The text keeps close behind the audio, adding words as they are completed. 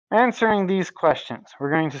answering these questions.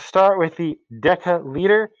 We're going to start with the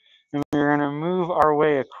decaliter, and we're going to move our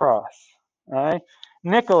way across. All right.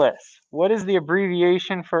 Nicholas, what is the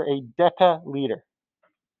abbreviation for a decaliter?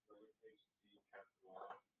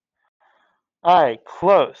 All right,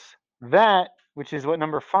 close. That, which is what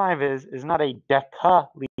number 5 is not a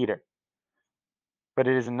decaliter, but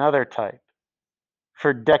it is another type.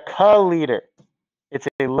 For decaliter, it's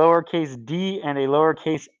a lowercase d and a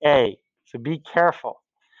lowercase a, so be careful.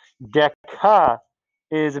 Deca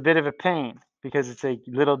is a bit of a pain because it's a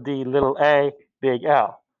little d, little a, big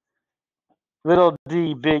L. Little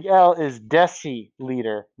d, big L is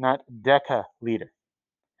deciliter, not decaliter.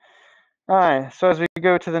 All right, so as we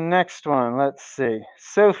go to the next one, let's see.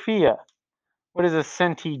 Sophia, what is a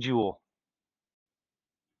centijoule?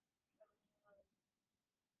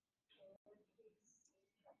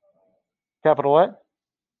 Capital what?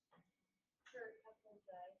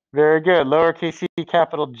 Very good. Lowercase c,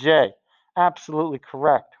 capital J. Absolutely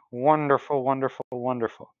correct. Wonderful, wonderful,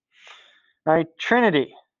 wonderful. All right,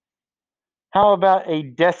 Trinity, how about a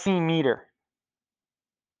decimeter?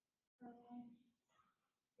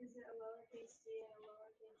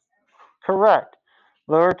 Correct.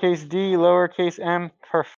 Lowercase d, lowercase m,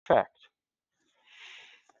 perfect.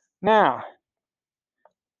 Now,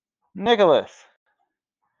 Nicholas,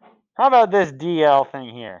 how about this DL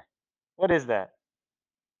thing here? What is that?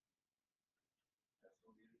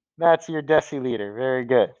 That's your deciliter. Very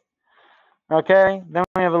good. Okay, then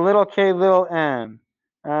we have a little k, little m.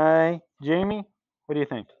 Jamie, what do you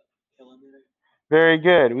think? Kilometer. Very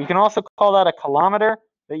good. We can also call that a kilometer,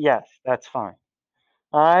 but yes, that's fine.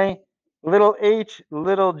 Little h,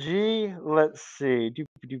 little g. Let's see.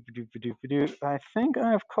 I think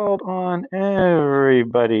I've called on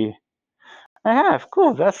everybody. I have.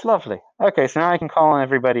 Cool. That's lovely. Okay, so now I can call on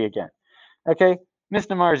everybody again. Okay,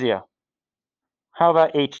 Mr. Marzio, how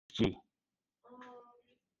about HG?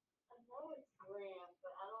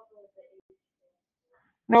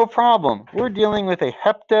 No problem. We're dealing with a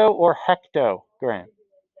hepto or hectogram.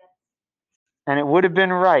 And it would have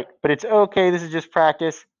been right, but it's okay. This is just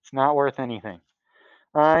practice. It's not worth anything.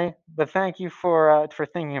 All right, but thank you for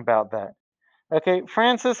thinking about that. Okay,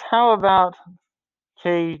 Francis, how about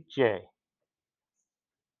KJ?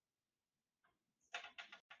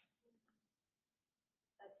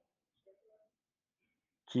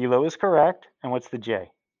 Kilo is correct. And what's the J?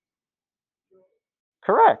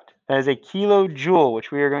 Correct. That is a kilojoule,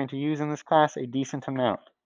 which we are going to use in this class a decent amount.